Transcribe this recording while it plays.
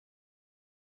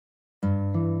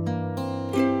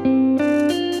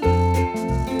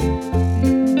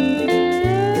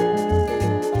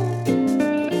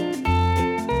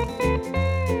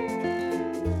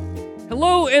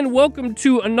and welcome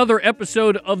to another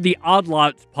episode of the Odd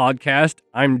Lots podcast.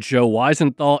 I'm Joe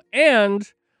Weisenthal,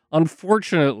 and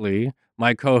unfortunately,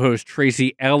 my co-host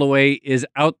Tracy Alloway is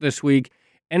out this week,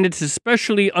 and it's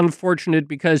especially unfortunate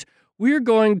because we're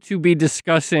going to be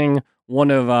discussing one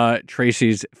of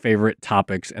Tracy's favorite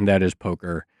topics, and that is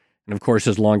poker. And of course,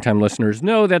 as longtime listeners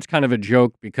know, that's kind of a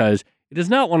joke because it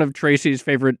is not one of Tracy's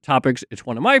favorite topics. It's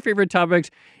one of my favorite topics,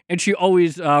 and she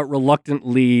always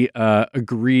reluctantly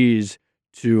agrees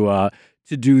to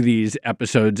do these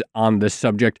episodes on this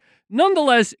subject.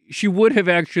 Nonetheless, she would have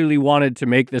actually wanted to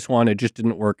make this one. It just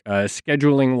didn't work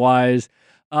scheduling-wise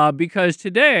because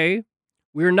today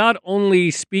we're not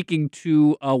only speaking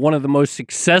to one of the most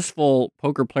successful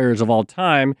poker players of all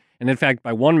time, and in fact,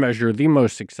 by one measure, the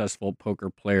most successful poker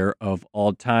player of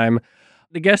all time.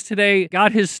 The guest today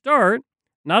got his start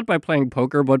not by playing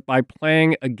poker, but by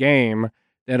playing a game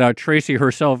that Tracy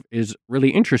herself is really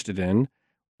interested in,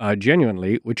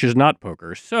 genuinely, which is not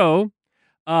poker. So,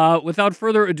 without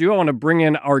further ado, I want to bring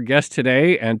in our guest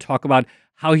today and talk about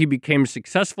how he became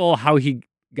successful, how he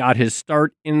got his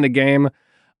start in the game.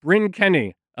 Bryn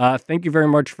Kenny, thank you very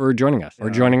much for joining us, or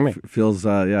joining me. Feels,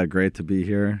 great to be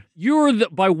here. You're,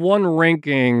 by one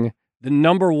ranking, the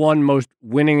number one most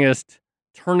winningest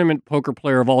tournament poker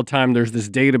player of all time. There's this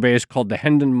database called the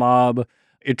Hendon Mob.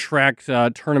 It tracks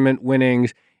tournament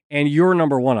winnings, and you're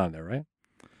number one on there, right?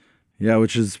 Yeah,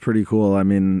 which is pretty cool. I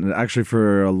mean, actually,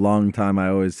 for a long time, I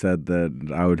always said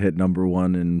that I would hit number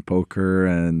one in poker,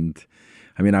 and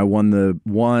I mean, I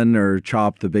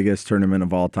chopped the biggest tournament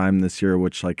of all time this year,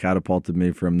 which catapulted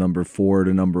me from number 4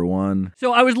 to number 1.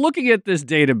 So I was looking at this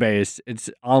database.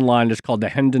 It's online. It's called the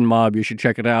Hendon Mob. You should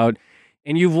check it out.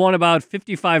 And you've won about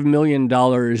 $55 million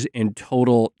in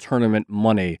total tournament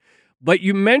money. But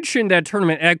you mentioned that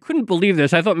tournament, and I couldn't believe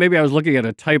this. I thought maybe I was looking at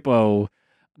a typo.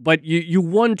 But you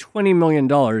won $20 million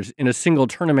in a single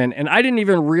tournament, and I didn't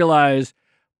even realize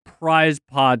prize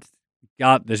pots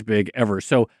got this big ever.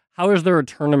 So how is there a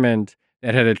tournament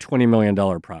that had a $20 million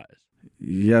prize?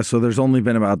 Yeah, so there's only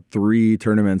been about 3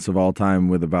 tournaments of all time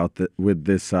with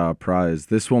this prize.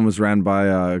 This one was ran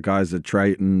by guys at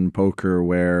Triton Poker,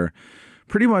 where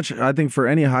pretty much, I think for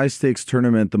any high-stakes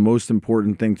tournament, the most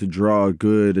important thing to draw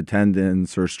good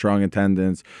attendance or strong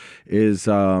attendance is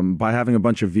by having a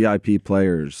bunch of VIP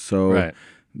players. So right.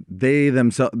 They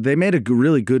made a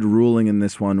really good ruling in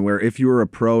this one where if you were a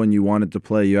pro and you wanted to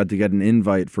play, you had to get an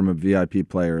invite from a VIP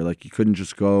player. Like, you couldn't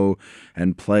just go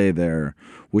and play there,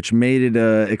 which made it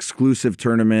a exclusive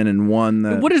tournament and one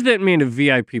that... What does that mean, a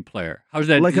VIP player? How's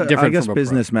that different I guess from a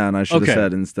businessman, I should have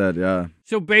said instead, yeah.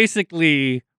 So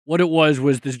basically, what it was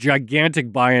this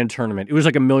gigantic buy-in tournament. It was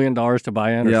like $1 million to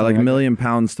buy in? Yeah, like £1 million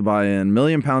to buy in. £1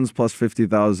 million plus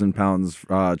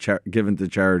 £50,000 given to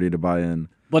charity to buy in.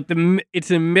 But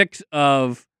it's a mix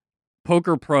of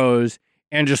poker pros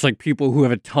and just like people who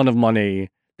have a ton of money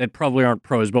that probably aren't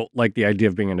pros, but like the idea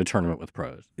of being in a tournament with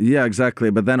pros. Yeah, exactly.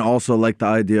 But then also like the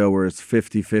idea where it's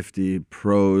 50-50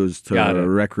 pros to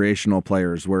recreational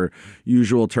players, where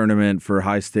usual tournament for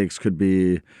high stakes could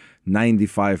be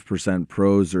 95%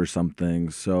 pros or something.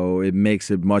 So it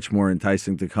makes it much more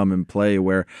enticing to come and play,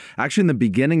 where actually in the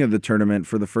beginning of the tournament,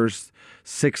 for the first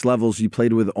 6 levels, you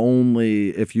played with only,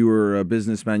 if you were a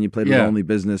businessman, you played with only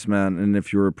businessmen, and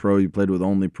if you were a pro, you played with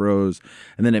only pros,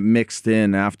 and then it mixed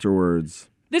in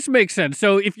afterwards. This makes sense.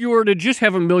 So if you were to just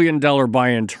have $1 million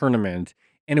buy-in tournament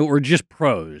and it were just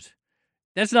pros,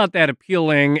 that's not that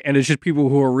appealing, and it's just people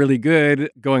who are really good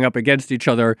going up against each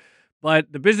other.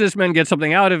 But the businessmen get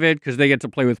something out of it because they get to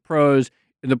play with pros,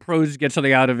 and the pros get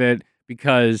something out of it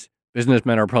because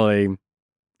businessmen are probably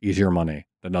easier money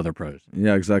than other pros.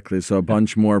 Yeah, exactly. So a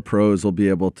bunch more pros will be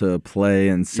able to play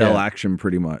and sell action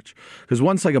pretty much. Because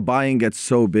once like a buy-in gets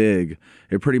so big,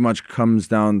 it pretty much comes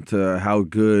down to how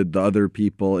good the other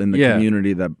people in the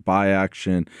community that buy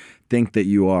action think that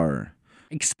you are.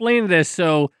 Explain this.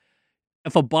 So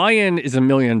if a buy-in is $1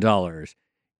 million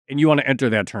and you want to enter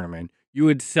that tournament, you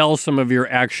would sell some of your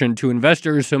action to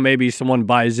investors. So maybe someone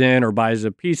buys in or buys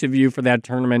a piece of you for that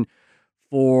tournament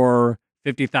for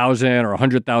 $50,000 or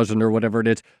 $100,000 or whatever it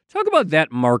is. Talk about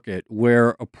that market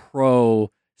where a pro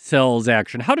sells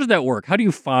action. How does that work? How do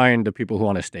you find the people who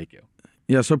want to stake you?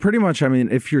 Yeah, so pretty much, I mean,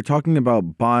 if you're talking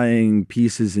about buying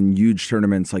pieces in huge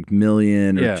tournaments like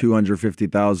million or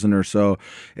 250,000 or so,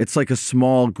 it's like a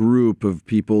small group of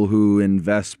people who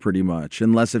invest pretty much.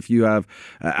 Unless if you have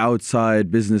an outside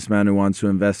businessman who wants to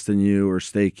invest in you or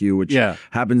stake you, which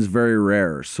happens very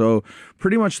rare. So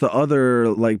pretty much the other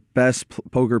like best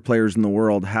poker players in the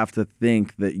world have to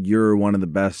think that you're one of the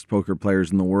best poker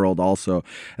players in the world also.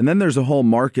 And then there's a whole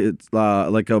market,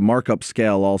 like a markup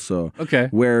scale also. Okay.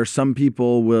 Where some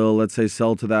people will, let's say,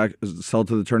 sell to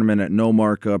the tournament at no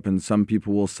markup, and some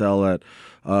people will sell at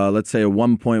let's say a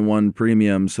 1.1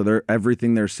 premium. So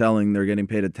everything they're selling, they're getting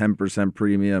paid a 10%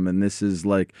 premium. And this is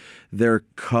like their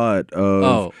cut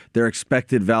of their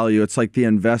expected value. It's like the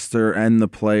investor and the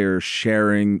player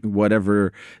sharing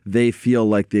whatever they feel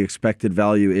like the expected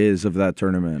value is of that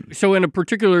tournament. So in a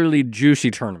particularly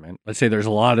juicy tournament, let's say there's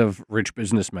a lot of rich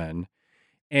businessmen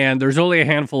and there's only a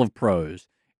handful of pros.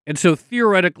 And so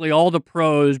theoretically, all the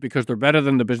pros, because they're better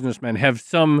than the businessmen, have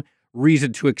some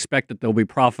reason to expect that they'll be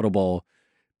profitable.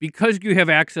 Because you have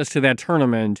access to that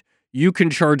tournament, you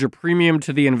can charge a premium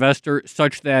to the investor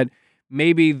such that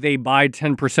maybe they buy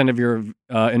 10% of your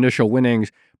initial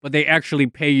winnings, but they actually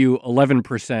pay you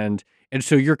 11%. And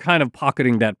so you're kind of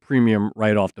pocketing that premium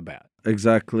right off the bat.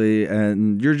 Exactly.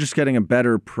 And you're just getting a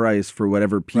better price for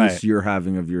whatever piece you're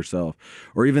having of yourself.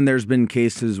 Or even there's been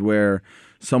cases where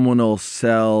someone will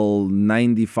sell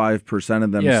 95%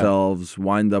 of themselves,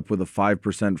 wind up with a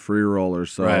 5% free roll or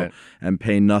so, and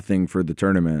pay nothing for the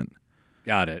tournament.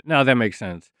 Got it. No, that makes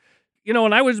sense. You know,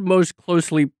 when I was most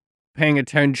closely paying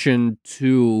attention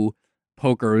to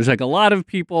poker, it was like a lot of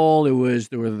people, there was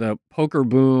the poker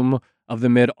boom of the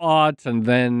mid-aughts, and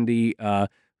then the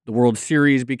World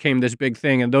Series became this big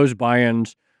thing, and those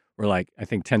buy-ins were like, I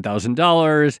think,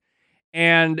 $10,000.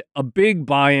 And a big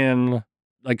buy-in,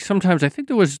 like sometimes I think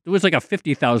there was like a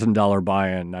 $50,000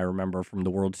 buy-in, I remember, from the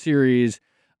World Series.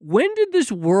 When did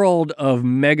this world of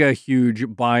mega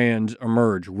huge buy-ins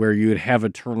emerge where you'd have a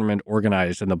tournament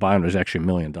organized and the buy-in was actually $1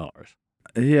 million?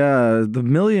 Yeah, the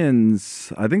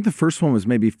millions, I think the first one was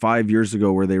maybe 5 years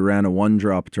ago where they ran a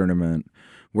one-drop tournament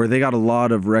where they got a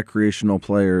lot of recreational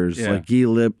players. Like Guy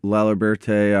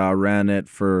Laliberte ran it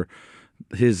for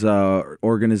his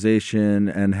organization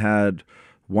and had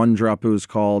One Drop, it was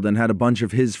called, and had a bunch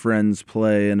of his friends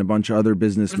play and a bunch of other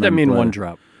businessmen. What does that mean, play. One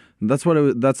Drop? That's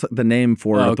that's the name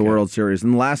for it at the World Series.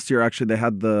 And last year, actually, they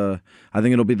had I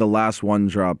think it'll be the last One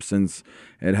Drop since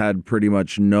it had pretty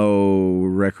much no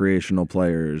recreational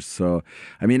players. So,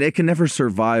 I mean, it can never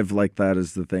survive like that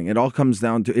is the thing. It all comes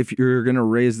down to if you're going to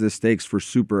raise the stakes for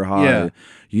super high,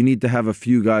 you need to have a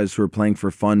few guys who are playing for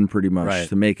fun pretty much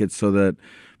to make it so that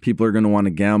people are going to want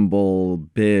to gamble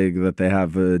big, that they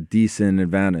have a decent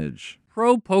advantage.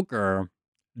 Pro poker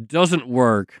doesn't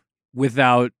work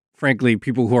without, frankly,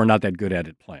 people who are not that good at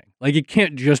it playing. Like, it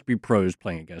can't just be pros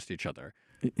playing against each other.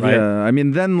 Right? Yeah, I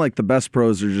mean, then like the best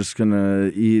pros are just gonna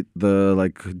eat the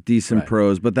like decent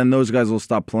pros, but then those guys will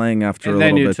stop playing after a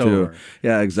little bit too.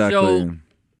 Yeah, exactly. So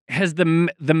has the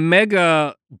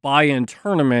mega buy-in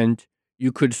tournament,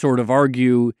 you could sort of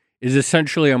argue, is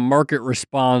essentially a market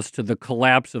response to the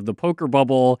collapse of the poker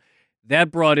bubble. That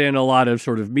brought in a lot of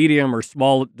sort of medium or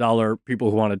small dollar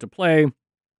people who wanted to play.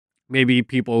 Maybe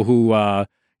people who,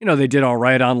 they did all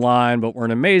right online but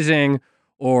weren't amazing,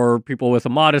 or people with a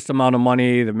modest amount of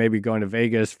money that maybe going to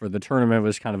Vegas for the tournament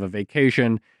was kind of a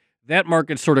vacation. That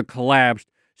market sort of collapsed.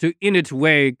 So in its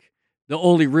wake, the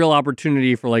only real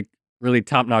opportunity for like really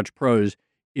top-notch pros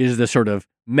is the sort of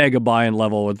mega buy-in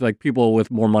level with like people with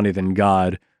more money than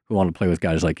God who want to play with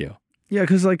guys like you. Yeah,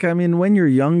 because, like, I mean, when you're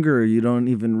younger, you don't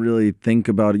even really think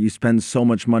about it. You spend so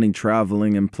much money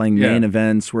traveling and playing main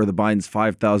events where the buy-in's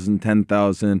 5,000,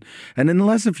 10,000. And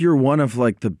unless if you're one of,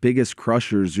 like, the biggest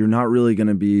crushers, you're not really going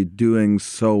to be doing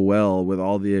so well with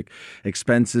all the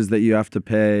expenses that you have to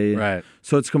pay. Right.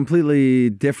 So it's completely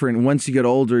different. Once you get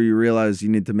older, you realize you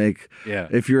need to make,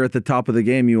 if you're at the top of the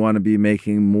game, you want to be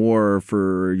making more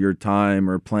for your time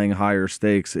or playing higher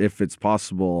stakes if it's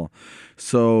possible.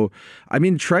 So, I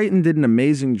mean, Triton did an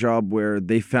amazing job where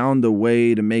they found a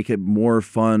way to make it more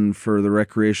fun for the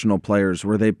recreational players,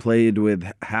 where they played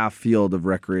with half field of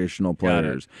recreational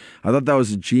players. I thought that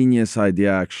was a genius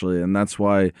idea, actually, and that's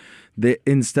why they,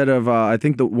 instead of I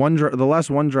think the last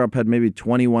One Drop had maybe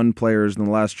 21 players, and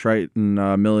the last Triton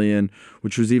million,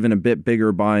 which was even a bit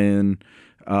bigger buy-in.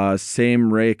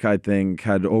 Same rake, I think,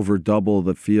 had over double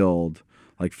the field.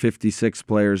 Like 56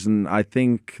 players, and I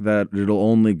think that it'll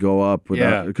only go up with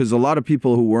that, because a lot of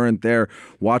people who weren't there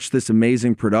watched this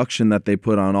amazing production that they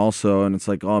put on also, and it's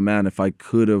like, oh man, if I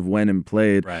could have went and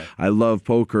played, I love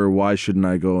poker, why shouldn't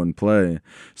I go and play?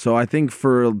 So I think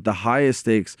for the highest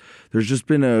stakes, there's just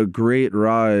been a great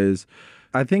rise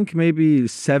I think maybe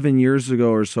 7 years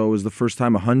ago or so was the first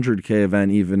time a 100K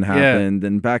event even happened.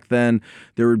 And back then,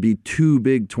 there would be 2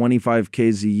 big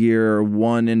 25Ks a year,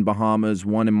 one in Bahamas,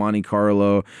 one in Monte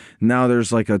Carlo. Now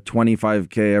there's like a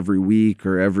 25K every week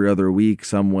or every other week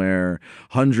somewhere.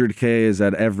 100K is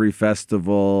at every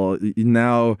festival.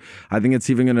 Now, I think it's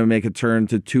even going to make a turn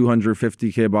to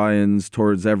 250K buy-ins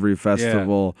towards every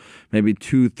festival. Maybe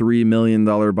 $2-3 million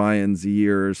buy-ins a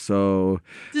year or so.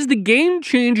 Does the game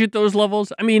change at those levels?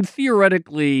 I mean,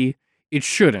 theoretically, it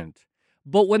shouldn't.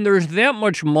 But when there's that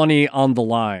much money on the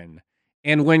line,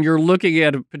 and when you're looking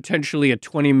at potentially a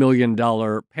 $20 million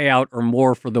payout or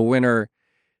more for the winner,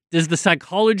 does the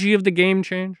psychology of the game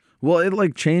change? Well, it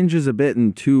like changes a bit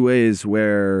in 2 ways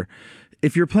where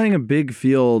if you're playing a big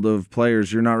field of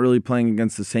players, you're not really playing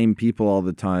against the same people all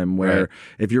the time. Where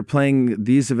if you're playing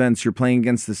these events, you're playing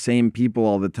against the same people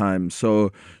all the time.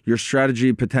 So your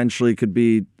strategy potentially could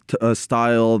be a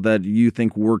style that you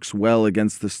think works well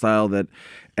against the style that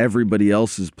everybody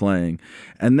else is playing.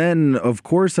 And then, of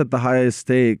course, at the highest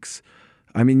stakes,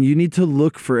 I mean, you need to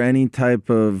look for any type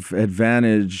of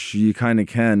advantage you kind of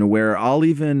can, where I'll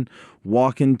even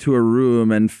walk into a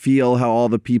room and feel how all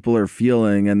the people are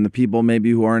feeling, and the people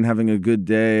maybe who aren't having a good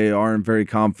day, aren't very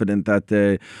confident that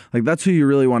day. Like, that's who you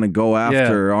really want to go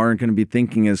after, aren't going to be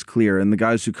thinking as clear. And the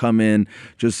guys who come in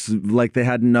just like they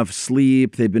had enough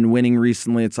sleep, they've been winning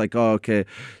recently, it's like, oh, okay,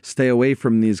 stay away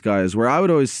from these guys. Where I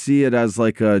would always see it as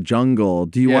like a jungle.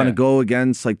 Do you want to go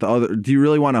against like the other, do you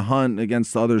really want to hunt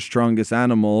against the other strongest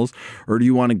animals, or do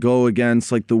you want to go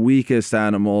against like the weakest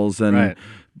animals and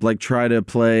like try to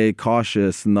play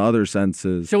cautious in the other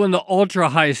senses? So in the ultra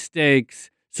high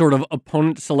stakes, sort of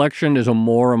opponent selection is a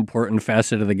more important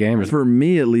facet of the game. For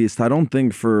me, at least, I don't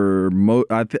think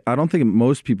I don't think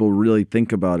most people really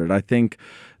think about it. I think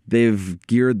they've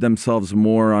geared themselves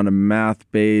more on a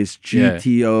math-based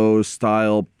GTO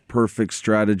style perfect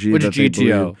strategy. Which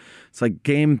GTO? It's like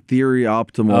game theory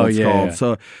optimal, it's called.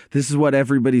 So this is what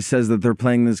everybody says, that they're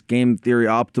playing this game theory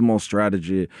optimal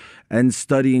strategy and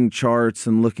studying charts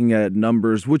and looking at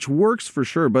numbers, which works for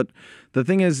sure. But the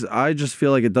thing is, I just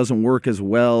feel like it doesn't work as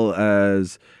well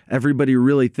as everybody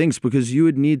really thinks, because you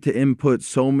would need to input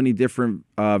so many different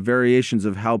variations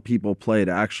of how people play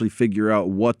to actually figure out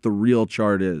what the real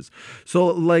chart is. So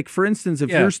like, for instance, if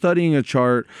you're studying a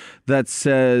chart that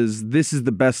says this is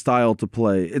the best style to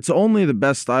play, it's only the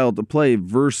best style to play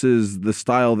versus the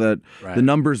style that the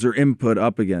numbers are input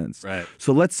up against.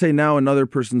 So let's say now another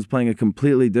person's playing a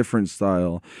completely different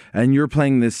style, and you're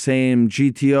playing this same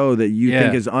GTO that you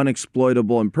think is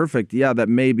unexploitable and perfect. Yeah, that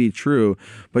may be true,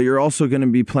 but you're also going to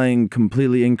be playing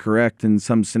completely incorrect in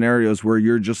some scenarios where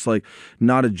you're just like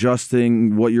not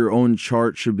adjusting what your own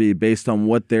chart should be based on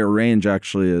what their range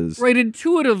actually is. Right.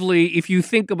 Intuitively, if you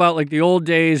think about like the old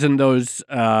days and those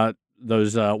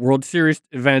World Series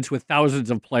events with thousands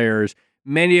of players,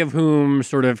 many of whom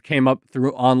sort of came up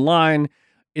through online,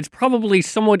 it's probably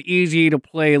somewhat easy to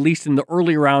play, at least in the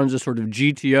early rounds, a sort of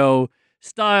GTO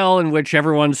style in which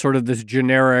everyone's sort of this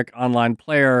generic online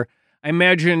player. I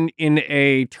imagine in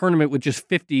a tournament with just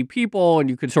 50 people and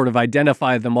you could sort of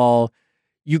identify them all,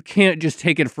 you can't just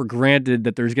take it for granted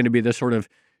that there's going to be this sort of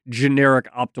generic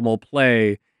optimal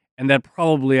play. And that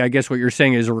probably, I guess what you're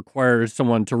saying is, it requires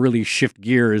someone to really shift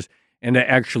gears and to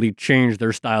actually change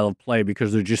their style of play,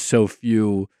 because there's just so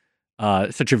few,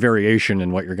 such a variation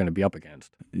in what you're going to be up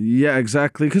against. Yeah,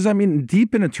 exactly. Because, I mean,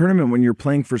 deep in a tournament, when you're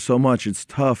playing for so much, it's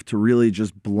tough to really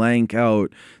just blank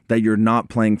out that you're not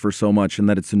playing for so much and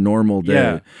that it's a normal day.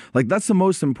 Yeah. Like, that's the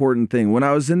most important thing. When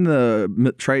I was in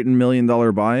the Triton $1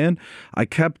 million buy-in, I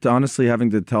kept honestly having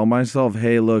to tell myself,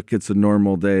 hey, look, it's a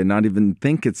normal day. Not even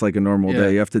think it's like a normal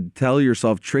day. You have to tell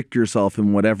yourself, trick yourself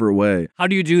in whatever way. How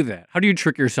do you do that? How do you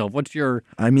trick yourself? What's your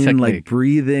technique? Like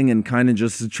breathing and kind of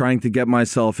just trying to get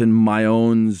myself in my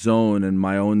own zone and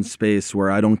my own space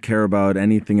where I don't care about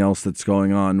anything else that's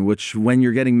going on, which when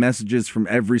you're getting messages from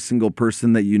every single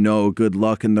person that you know, good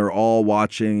luck, and they're all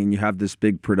watching and you have this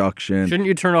big production. Shouldn't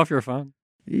you turn off your phone?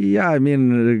 Yeah, I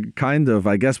mean, kind of,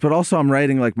 I guess. But also I'm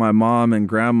writing like my mom and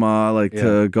grandma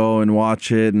to go and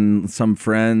watch it, and some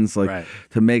friends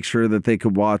to make sure that they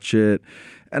could watch it.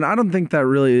 And I don't think that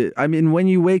really, I mean, when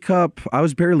you wake up, I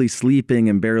was barely sleeping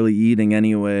and barely eating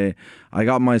anyway. I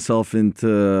got myself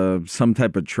into some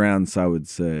type of trance, I would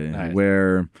say,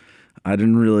 where I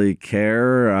didn't really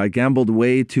care. I gambled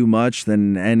way too much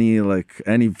than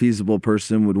any feasible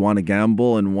person would want to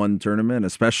gamble in one tournament,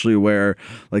 especially where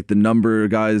like the number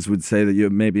guys would say that you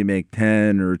maybe make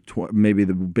 10 or maybe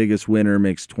the biggest winner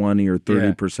makes 20 or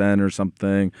 30% or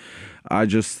something. I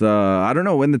just, I don't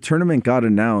know, when the tournament got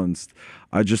announced,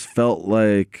 I just felt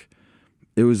like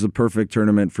it was a perfect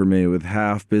tournament for me with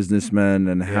half businessmen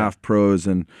and half pros.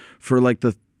 And for like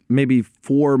the maybe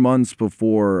 4 months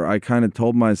before, I kind of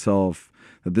told myself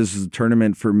that this is a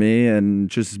tournament for me and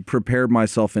just prepared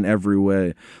myself in every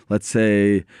way. Let's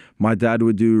say my dad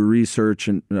would do research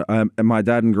and my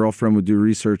dad and girlfriend would do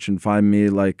research and find me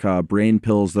like brain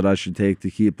pills that I should take to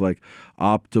keep like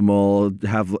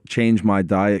optimal, change my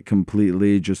diet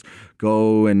completely, just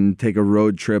go and take a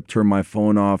road trip, turn my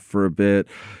phone off for a bit.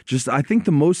 I think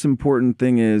the most important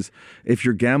thing is if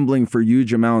you're gambling for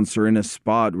huge amounts or in a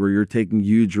spot where you're taking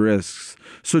huge risks.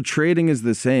 So trading is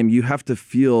the same. You have to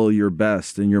feel your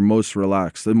best and your most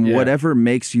relaxed. And whatever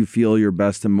makes you feel your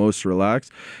best and most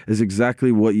relaxed is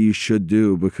exactly what you should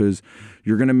do, because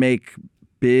you're going to make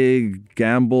big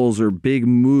gambles or big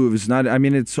moves.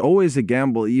 It's always a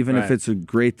gamble, even if it's a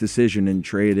great decision in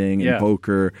trading and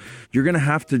poker. You're going to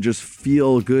have to just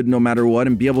feel good no matter what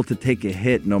and be able to take a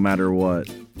hit no matter what.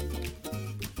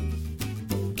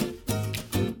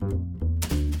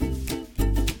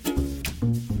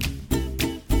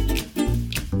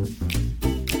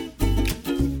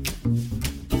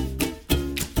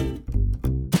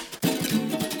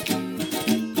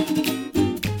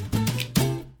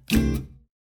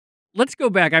 Let's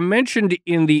go back. I mentioned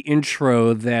in the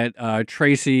intro that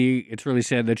Tracy, it's really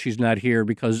sad that she's not here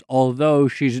because although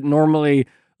she's normally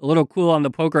a little cool on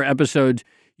the poker episodes,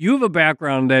 you have a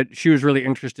background that she was really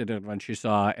interested in when she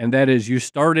saw, and that is you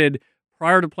started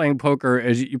prior to playing poker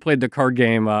as you played the card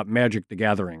game Magic: The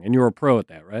Gathering, and you were a pro at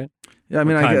that, right? Yeah,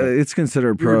 it's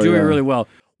considered pro. You were doing really well.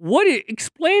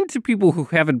 Explain to people who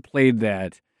haven't played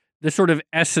that the sort of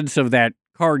essence of that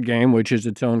card game, which is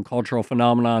its own cultural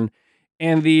phenomenon,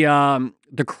 and the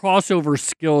crossover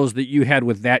skills that you had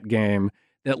with that game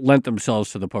that lent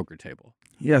themselves to the poker table.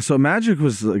 Yeah, so Magic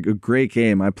was like a great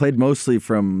game. I played mostly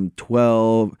from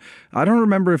 12. I don't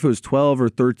remember if it was 12 or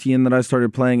 13 that I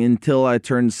started playing until I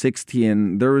turned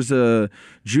 16. There was a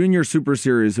Junior Super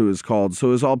Series, it was called. So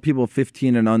it was all people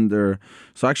 15 and under.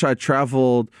 So actually I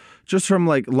traveled just from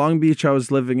like Long Beach I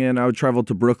was living in. I would travel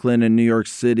to Brooklyn and New York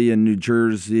City and New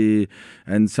Jersey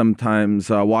and sometimes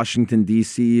Washington,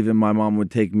 D.C. even my mom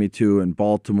would take me to, and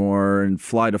Baltimore, and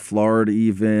fly to Florida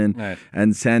even,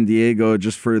 and San Diego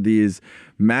just for these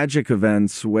Magic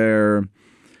events where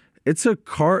it's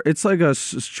like a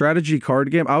strategy card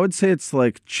game. I would say it's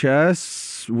like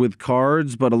chess with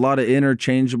cards, but a lot of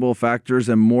interchangeable factors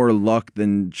and more luck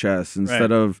than chess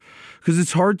instead of, because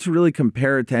it's hard to really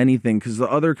compare it to anything, because the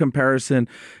other comparison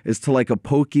is to like a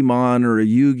Pokemon or a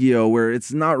Yu-Gi-Oh, where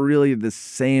it's not really the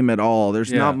same at all.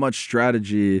 There's not much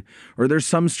strategy, or there's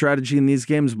some strategy in these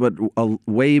games, but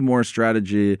way more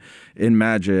strategy in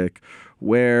Magic,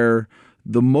 where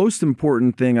the most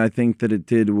important thing I think that it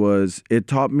did was it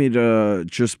taught me to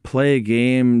just play a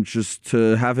game, just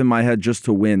to have in my head just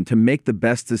to win, to make the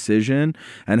best decision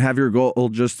and have your goal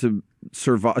just to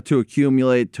survive, to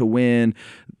accumulate, to win,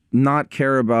 not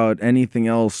care about anything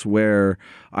else, where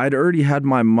I'd already had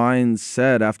my mind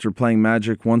set after playing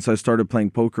Magic once I started playing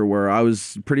poker, where I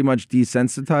was pretty much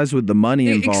desensitized with the money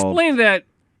involved. Explain that,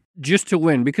 just to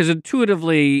win, because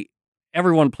intuitively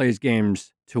everyone plays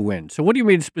games to win. So what do you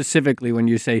mean specifically when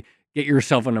you say get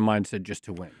yourself in a mindset just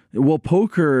to win? Well,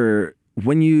 poker,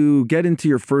 when you get into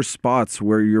your first spots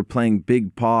where you're playing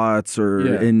big pots or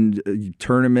in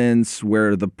tournaments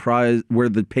where the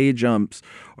pay jumps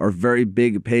are very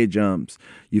big pay jumps,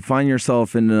 you find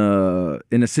yourself in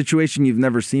a situation you've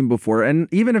never seen before. And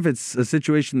even if it's a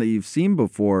situation that you've seen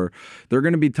before, there are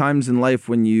going to be times in life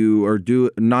when you are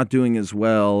not doing as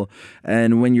well.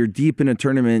 And when you're deep in a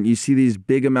tournament, you see these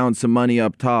big amounts of money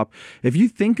up top. If you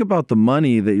think about the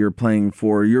money that you're playing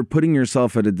for, you're putting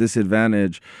yourself at a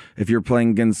disadvantage if you're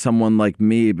playing against someone like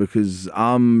me, because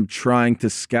I'm trying to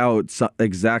scout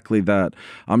exactly that.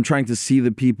 I'm trying to see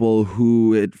the people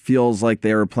who it feels like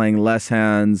they are playing less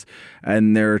hands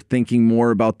and they're thinking more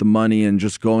about the money and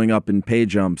just going up in pay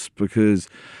jumps, because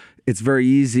it's very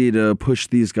easy to push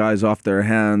these guys off their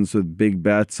hands with big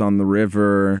bets on the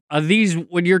river. Are these,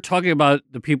 when you're talking about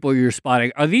the people you're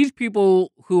spotting, are these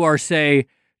people who are, say,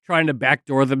 trying to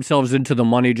backdoor themselves into the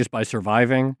money just by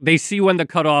surviving? They see when the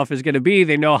cutoff is going to be.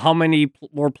 They know how many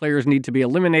more players need to be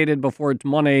eliminated before it's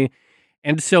money.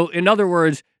 And so, in other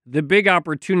words, the big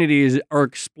opportunities are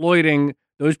exploiting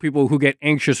those people who get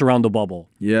anxious around the bubble.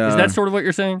 Yeah. Is that sort of what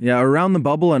you're saying? Yeah, around the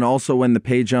bubble, and also when the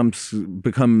pay jumps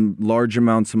become large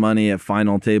amounts of money at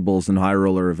final tables and high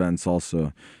roller events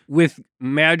also. With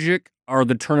Magic, are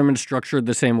the tournaments structured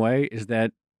the same way? Is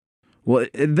that... Well,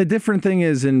 the different thing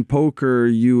is in poker,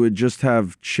 you would just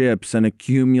have chips and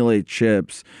accumulate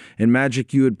chips. In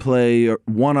Magic, you would play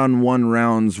one-on-one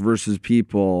rounds versus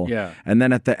people. Yeah. And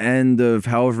then at the end of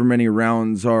however many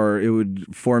rounds it would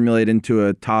formulate into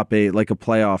a top 8, like a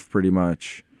playoff pretty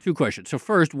much. 2 questions. So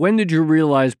first, when did you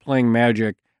realize playing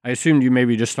Magic, I assumed you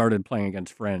maybe just started playing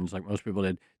against friends like most people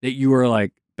did, that you were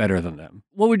like better than them?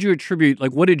 What would you attribute,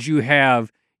 like what did you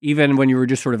have even when you were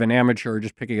just sort of an amateur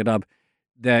just picking it up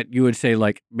that you would say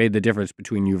like made the difference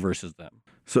between you versus them?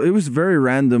 So it was very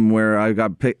random where I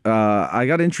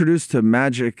got introduced to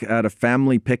Magic at a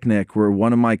family picnic where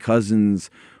one of my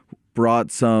cousins brought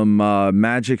some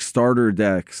Magic starter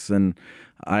decks, and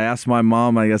I asked my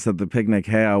mom, I guess at the picnic,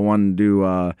 hey, I wanted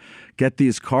to get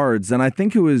these cards. And I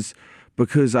think it was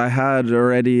because I had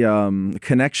already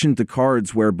connection to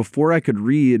cards where before I could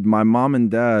read, my mom and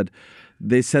dad,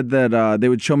 they said that they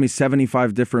would show me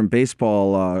 75 different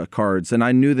baseball cards, and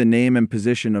I knew the name and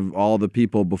position of all the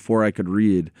people before I could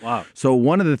read. Wow. So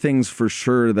one of the things for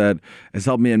sure that has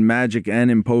helped me in Magic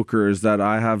and in poker is that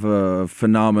I have a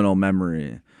phenomenal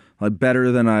memory, like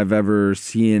better than I've ever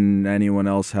seen anyone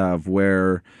else have,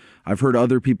 where I've heard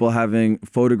other people having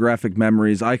photographic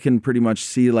memories. I can pretty much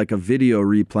see like a video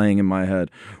replaying in my head,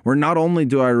 where not only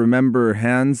do I remember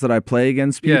hands that I play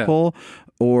against people,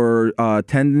 or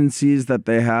tendencies that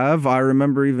they have, I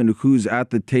remember even who's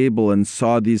at the table and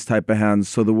saw these type of hands,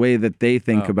 so the way that they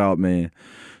think about me.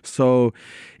 So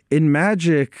in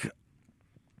Magic,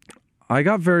 I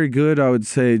got very good, I would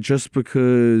say, just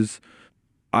because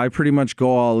I pretty much go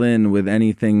all in with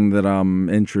anything that I'm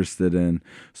interested in.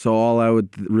 So all I would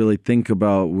really think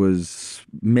about was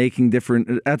making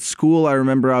different... At school, I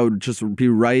remember I would just be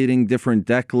writing different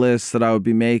deck lists that I would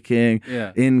be making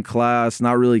in class,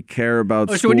 not really care about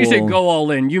school. So when you say go all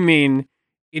in, you mean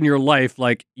in your life,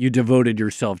 like you devoted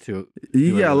yourself to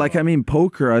yeah, like I mean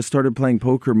poker. I started playing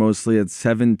poker mostly at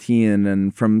 17,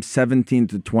 and from 17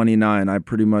 to 29, I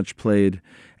pretty much played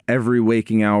every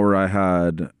waking hour I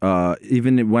had.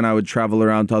 Even when I would travel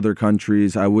around to other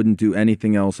countries, I wouldn't do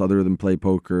anything else other than play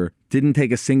poker. Didn't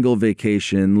take a single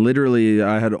vacation. Literally,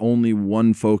 I had only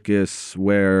one focus,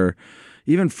 where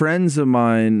even friends of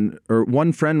mine, or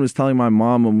one friend was telling my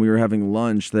mom when we were having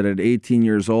lunch that at 18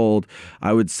 years old,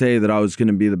 I would say that I was going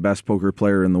to be the best poker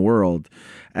player in the world.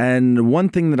 And one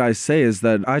thing that I say is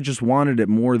that I just wanted it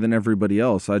more than everybody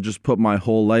else. I just put my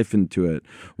whole life into it.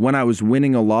 When I was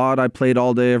winning a lot, I played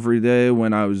all day, every day.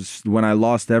 When I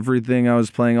lost everything, I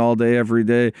was playing all day, every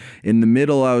day. In the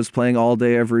middle, I was playing all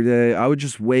day, every day. I would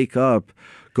just wake up,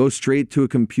 go straight to a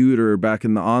computer back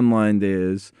in the online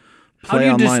days, play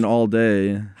online all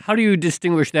day. How do you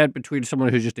distinguish that between someone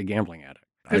who's just a gambling addict?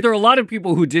 Because there are a lot of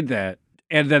people who did that,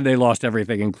 and then they lost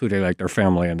everything, including like their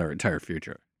family and their entire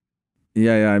future.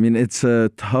 Yeah. I mean, it's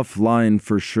a tough line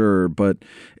for sure, but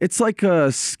it's like a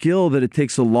skill that it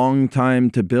takes a long time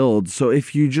to build. So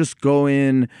if you just go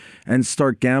in and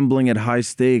start gambling at high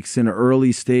stakes in an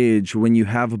early stage, when you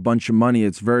have a bunch of money,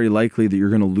 it's very likely that you're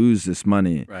going to lose this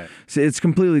money. Right. So it's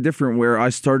completely different, where I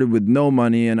started with no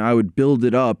money and I would build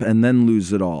it up and then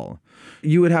lose it all.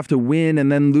 You would have to win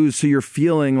and then lose, so you're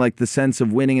feeling like the sense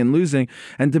of winning and losing.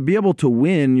 And to be able to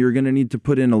win, you're going to need to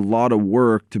put in a lot of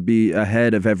work to be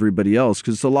ahead of everybody else,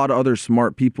 because it's a lot of other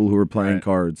smart people who are playing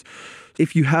cards.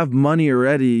 If you have money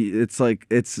already, it's like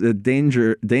it's a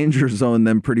danger zone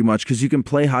then, pretty much, because you can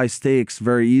play high stakes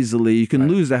very easily. You can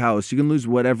lose a house, you can lose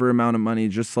whatever amount of money,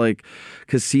 just like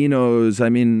casinos. I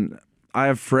mean, I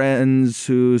have friends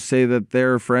who say that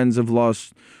their friends have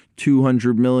lost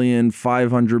 200 million,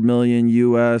 500 million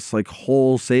US, like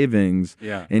whole savings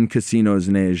in casinos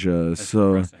in Asia. That's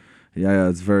depressing. Yeah,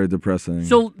 it's very depressing.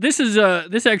 So this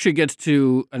actually gets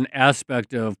to an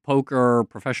aspect of poker,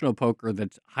 professional poker,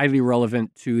 that's highly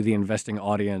relevant to the investing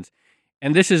audience.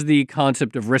 And this is the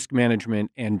concept of risk management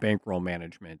and bankroll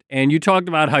management. And you talked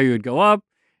about how you would go up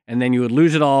and then you would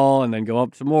lose it all and then go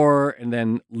up some more and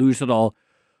then lose it all.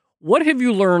 What have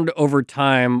you learned over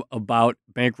time about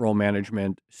bankroll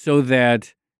management so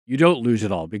that you don't lose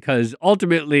it all? Because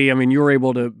ultimately, I mean, you were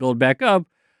able to build back up,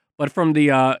 but from the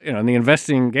in the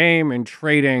investing game and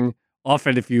trading,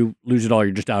 often if you lose it all,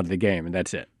 you're just out of the game and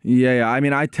that's it. Yeah. I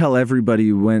mean, I tell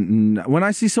everybody when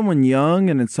I see someone young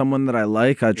and it's someone that I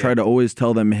like, I try to always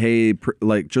tell them, hey,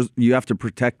 just you have to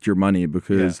protect your money,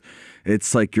 because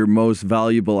it's like your most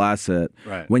valuable asset.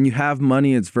 Right. When you have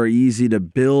money, it's very easy to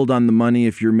build on the money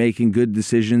if you're making good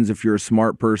decisions, if you're a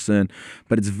smart person,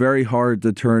 but it's very hard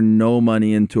to turn no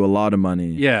money into a lot of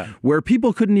money. Yeah. Where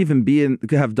people couldn't even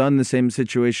have done the same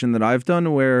situation that I've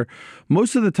done, where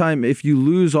most of the time, if you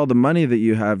lose all the money, money that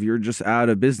you have, you're just out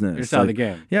of business. You're just out of the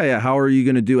game. Yeah. How are you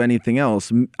going to do anything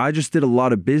else? I just did a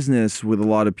lot of business with a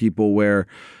lot of people where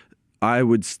I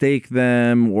would stake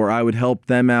them, or I would help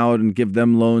them out and give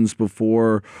them loans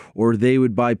before, or they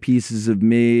would buy pieces of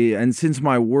me. And since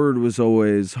my word was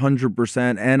always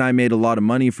 100% and I made a lot of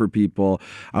money for people,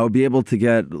 I would be able to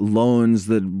get loans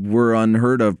that were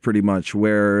unheard of pretty much,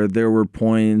 where there were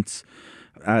points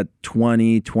at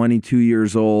 20, 22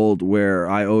 years old where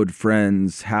I owed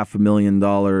friends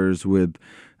 $500,000 with,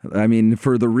 I mean,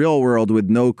 for the real world, with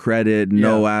no credit,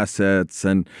 no assets,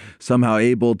 and somehow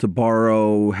able to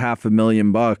borrow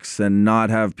 $500,000 and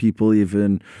not have people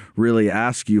even really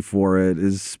ask you for it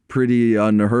is pretty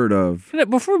unheard of.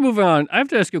 Before moving on, I have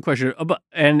to ask you a question about,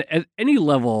 and at any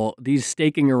level, these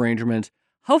staking arrangements,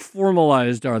 how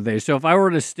formalized are they? So if I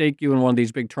were to stake you in one of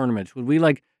these big tournaments, would we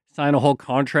like sign a whole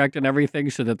contract and everything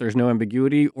so that there's no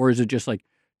ambiguity, or is it just like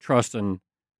trust and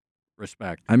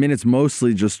respect? I mean, it's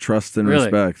mostly just trust and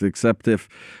respect, except if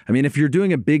you're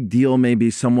doing a big deal, maybe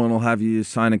someone will have you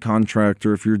sign a contract,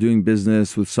 or if you're doing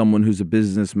business with someone who's a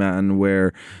businessman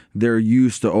where they're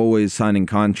used to always signing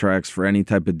contracts for any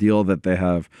type of deal that they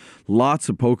have. Lots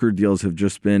of poker deals have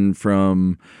just been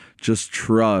from just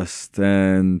trust,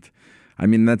 and I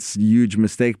mean, that's a huge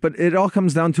mistake, but it all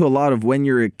comes down to a lot of when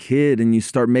you're a kid and you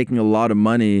start making a lot of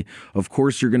money. Of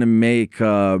course, you're going to make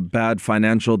bad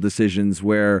financial decisions,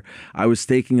 where I was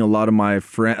staking a lot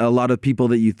of people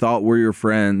that you thought were your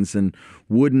friends and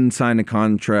wouldn't sign a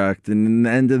contract. And in the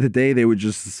end of the day, they would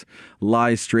just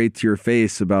lie straight to your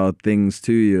face about things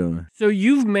to you. So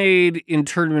you've made in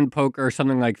tournament poker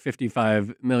something like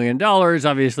 $55 million.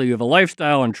 Obviously, you have a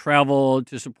lifestyle and travel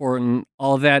to support and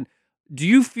all of that. Do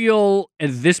you feel at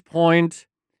this point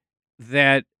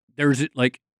that there's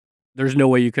no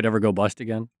way you could ever go bust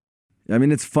again? I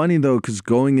mean, it's funny though, because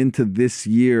going into this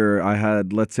year, I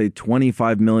had, let's say,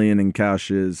 25 million in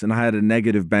cashes, and I had a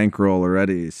negative bankroll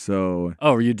already. So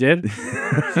you did?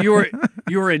 So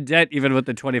you were in debt even with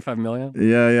the 25 million?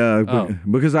 Yeah. Oh.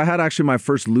 Because I had actually my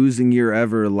first losing year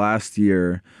ever last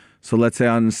year. So let's say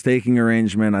on a staking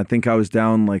arrangement, I think I was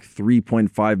down like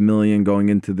 3.5 million going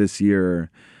into this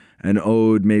year, and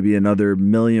owed maybe another $1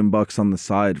 million on the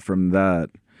side from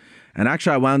that. And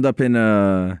actually, I wound up in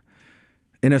a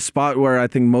spot where I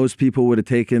think most people would have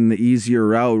taken the easier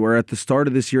route, where at the start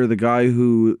of this year, the guy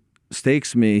who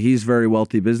stakes me, he's a very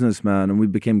wealthy businessman, and we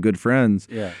became good friends.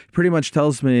 Yeah. He pretty much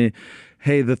tells me,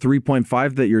 hey, the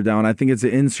 3.5 that you're down, I think it's an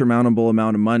insurmountable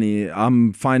amount of money.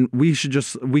 I'm fine. We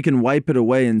can wipe it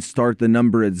away and start the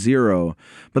number at 0.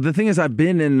 But the thing is, I've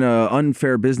been in an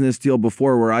unfair business deal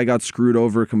before where I got screwed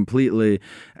over completely.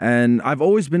 And I've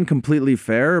always been completely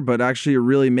fair, but actually it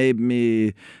really made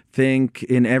me think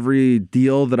in every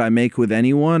deal that I make with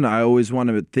anyone, I always want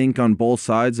to think on both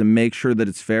sides and make sure that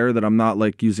it's fair, that I'm not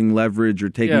like using leverage or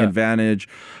taking advantage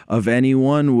of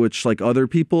anyone, which like other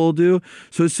people do.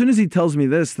 So as soon as he tells me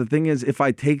this, the thing is, if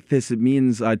I take this, it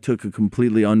means I took a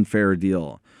completely unfair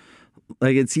deal.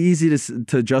 Like, it's easy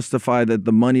to justify that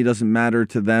the money doesn't matter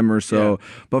to them or so. Yeah.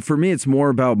 But for me, it's more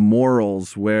about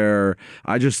morals, where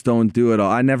I just don't do it all.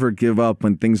 I never give up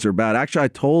when things are bad. Actually, I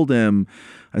told him,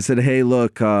 I said, hey,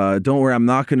 look, don't worry, I'm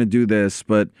not going to do this,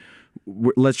 but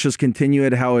let's just continue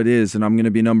it how it is, and I'm going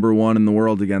to be number 1 in the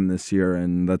world again this year.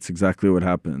 And that's exactly what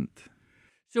happened.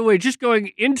 So wait, just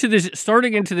starting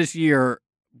into this year,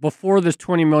 before this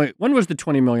 20 million, when was the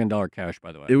 $20 million cash,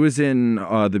 by the way? It was in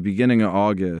the beginning of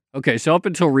August. Okay, so up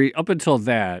until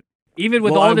that, even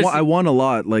with all this, I won a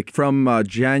lot. Like from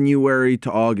January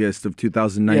to August of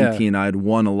 2019, I had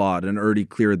won a lot and already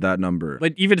cleared that number.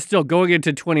 But even still, going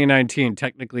into 2019,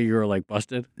 technically you were like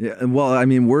busted. Yeah, well, I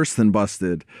mean, worse than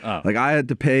busted. Oh. Like I had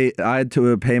to pay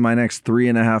my next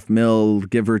 $3.5 million,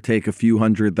 give or take a few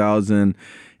 $100,000.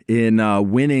 In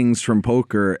winnings from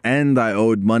poker, and I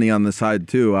owed money on the side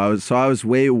too. I was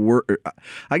way worse.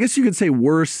 I guess you could say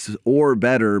worse or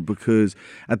better, because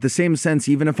at the same sense,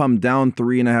 even if I'm down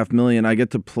 $3.5 million, I get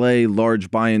to play large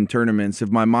buy-in tournaments. If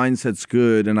my mindset's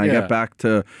good and I get back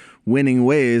to winning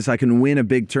ways, I can win a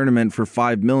big tournament for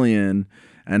 $5 million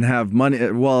and have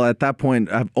money. Well, at that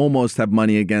point, I almost have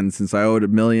money again, since I owed $1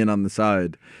 million on the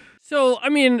side. So, I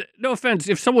mean, no offense,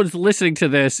 if someone's listening to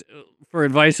this for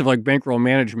advice of like bankroll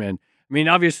management, I mean,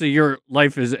 obviously your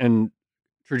life and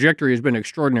trajectory has been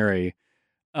extraordinary,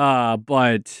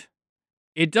 but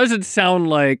it doesn't sound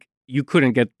like you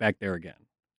couldn't get back there again.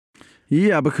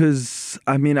 Yeah, because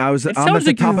I mean, I'm at the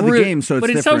top of the game, so it's different. But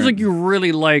it sounds like you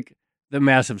really like the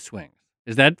massive swings.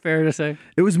 Is that fair to say?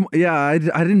 It was, yeah, I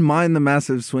didn't mind the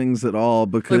massive swings at all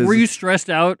because... Like, were you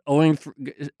stressed out owing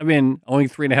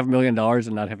 $3.5 million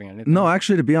and not having anything? No,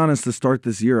 actually, to be honest, to start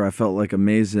this year, I felt like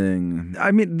amazing.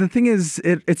 I mean, the thing is,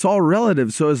 it's all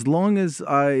relative. So as long as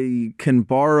I can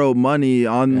borrow money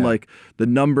on like the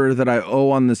number that I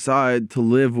owe on the side to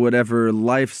live whatever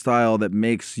lifestyle that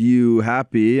makes you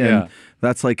happy, and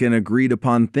that's like an agreed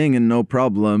upon thing and no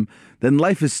problem, then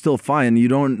life is still fine. You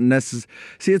don't necessarily...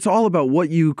 See, it's all about what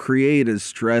you create as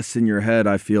stress in your head,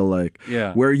 I feel like.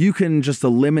 Yeah. Where you can just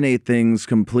eliminate things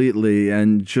completely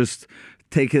and just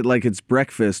take it like it's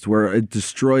breakfast where it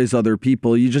destroys other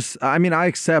people. I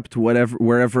accept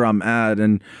wherever I'm at,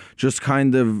 and just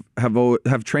kind of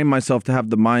have trained myself to have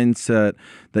the mindset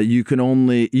that you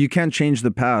can't change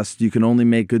the past. You can only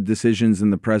make good decisions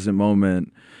in the present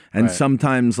moment. And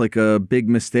sometimes, like a big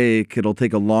mistake, it'll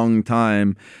take a long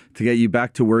time to get you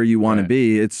back to where you want to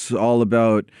be. It's all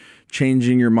about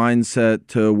changing your mindset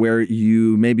to where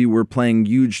you maybe were playing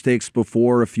huge stakes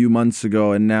before a few months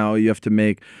ago, and now you have to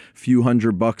make a few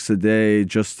 $100 a day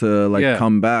just to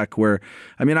come back. Where,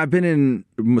 I mean, I've been in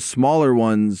smaller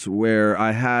ones where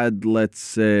I had, let's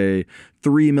say,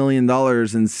 $3 million,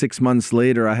 and 6 months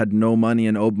later I had no money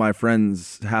and owed my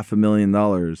friends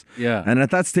 $500,000. Yeah. And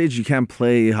at that stage, you can't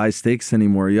play high stakes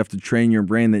anymore. You have to train your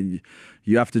brain that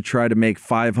you have to try to make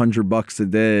 $500 a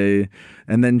day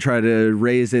and then try to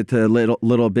raise it to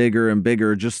little bigger and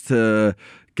bigger just to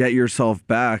get yourself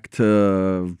back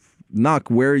to not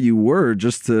where you were,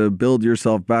 just to build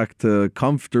yourself back to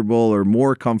comfortable or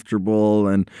more comfortable,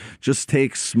 and just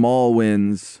take small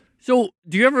wins. So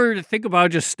do you ever think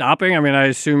about just stopping? I mean, I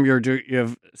assume you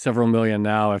have several million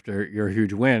now after your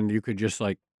huge win. You could just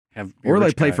like have... Or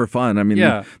like play for fun. I mean,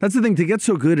 that's the thing. To get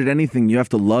so good at anything, you have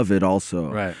to love it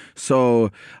also. Right.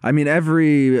 So, I mean,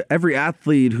 every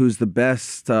athlete who's the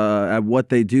best at what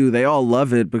they do, they all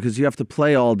love it because you have to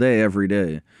play all day, every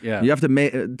day. Yeah. You have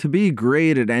to be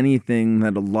great at anything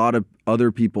that a lot of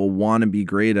other people want to be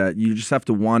great at. You just have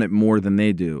to want it more than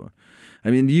they do. I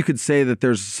mean, you could say that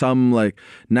there's some like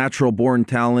natural born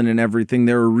talent and everything.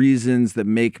 There are reasons that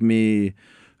make me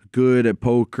good at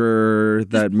poker.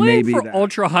 That maybe for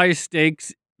ultra high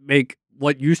stakes make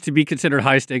what used to be considered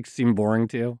high stakes seem boring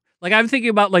to you. Like, I'm thinking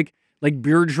about like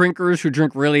beer drinkers who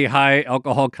drink really high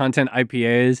alcohol content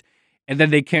IPAs, and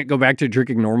then they can't go back to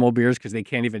drinking normal beers because they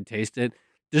can't even taste it.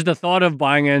 Does the thought of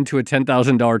buying into a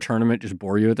 $10,000 tournament just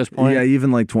bore you at this point? Yeah,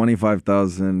 even like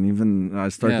 25,000. Even I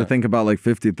start to think about like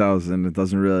 50,000. It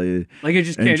doesn't really it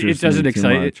just can't. It doesn't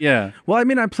excite it. Yeah. Well, I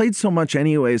mean, I played so much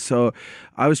anyway, so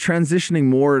I was transitioning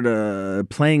more to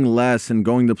playing less and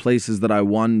going to places that I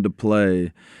wanted to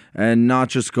play, and not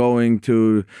just going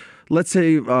to. Let's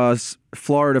say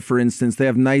Florida, for instance, they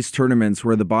have nice tournaments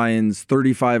where the buy-in's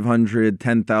 $3,500,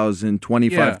 $10,000,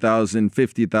 $25,000,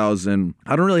 $50,000.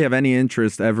 I don't really have any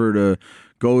interest ever to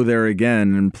go there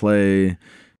again and play.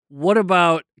 What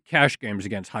about cash games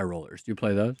against high rollers? Do you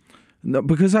play those? No,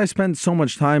 because I spent so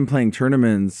much time playing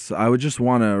tournaments, I would just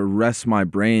want to rest my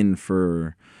brain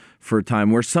for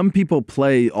time, where some people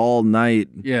play all night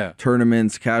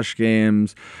tournaments, cash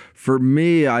games. For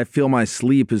me, I feel my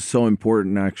sleep is so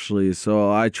important, actually.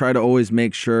 So I try to always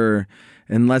make sure,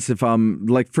 unless if I'm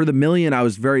like for the million, I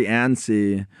was very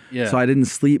antsy. Yeah. So I didn't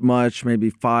sleep much, maybe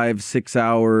 5-6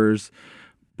 hours.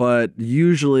 But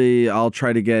usually I'll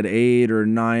try to get 8 or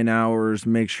 9 hours,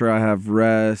 make sure I have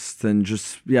rest, and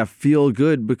just, feel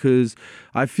good, because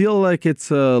I feel like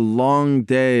it's a long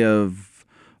day of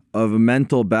a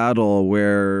mental battle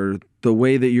where the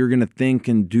way that you're going to think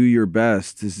and do your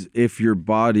best is if your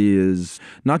body is,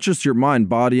 not just your mind,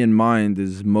 body and mind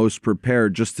is most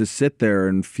prepared just to sit there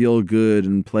and feel good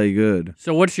and play good.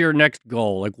 So what's your next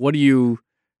goal? Like, what are you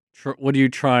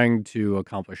trying to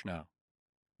accomplish now?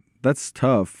 That's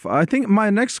tough. I think my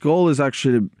next goal is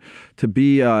actually to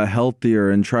be healthier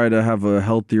and try to have a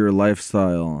healthier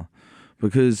lifestyle,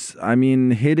 because, I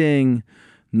mean, hitting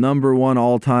 #1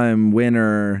 all-time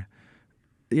winner,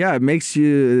 it makes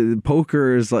you,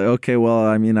 poker is like, okay, well,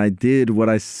 I mean, I did what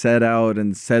I set out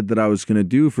and said that I was going to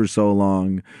do for so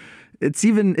long. It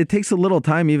takes a little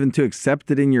time even to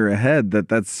accept it in your head that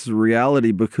that's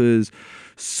reality, because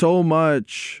so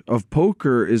much of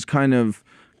poker is kind of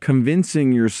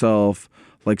convincing yourself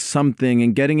like something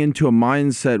and getting into a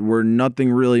mindset where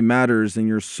nothing really matters and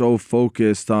you're so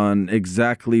focused on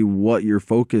exactly what you're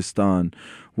focused on.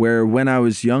 Where when I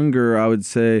was younger, I would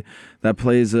say that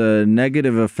plays a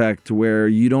negative effect where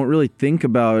you can't really think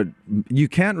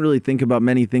about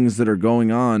many things that are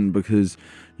going on, because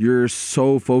you're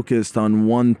so focused on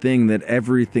one thing that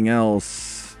everything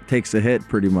else takes a hit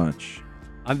pretty much.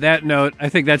 On that note, I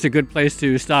think that's a good place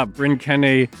to stop. Bryn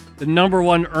Kenney, the number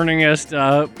one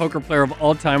earningest poker player of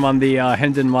all time on the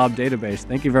Hendon Mob database.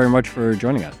 Thank you very much for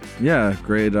joining us. Yeah,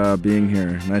 great being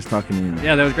here. Nice talking to you.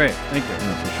 Yeah, that was great. Thank you.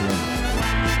 Yeah, for sure.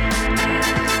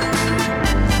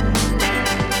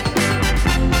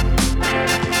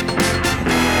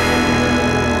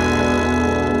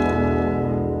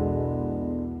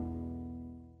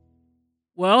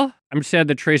 Well, I'm sad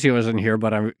that Tracy wasn't here,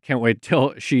 but I can't wait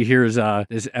till she hears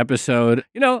this episode.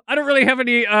 You know, I don't really have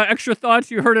any extra thoughts.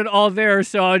 You heard it all there,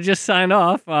 so I'll just sign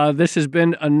off. This has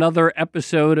been another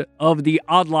episode of the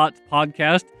Odd Lots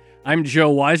podcast. I'm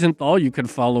Joe Weisenthal. You can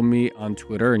follow me on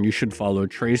Twitter, and you should follow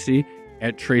Tracy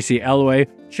at Tracy Alloway.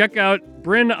 Check out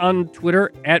Bryn on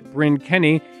Twitter at Bryn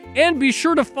Kenney. And be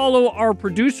sure to follow our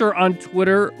producer on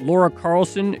Twitter, Laura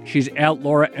Carlson. She's at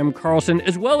Laura M. Carlson,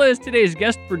 as well as today's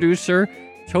guest producer,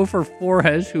 Topher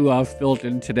Forhes, who filled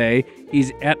in today.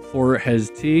 He's at Forhes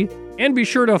T. And be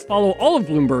sure to follow all of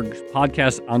Bloomberg's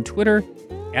podcasts on Twitter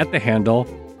at the handle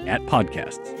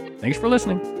 @podcasts. Thanks for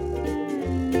listening.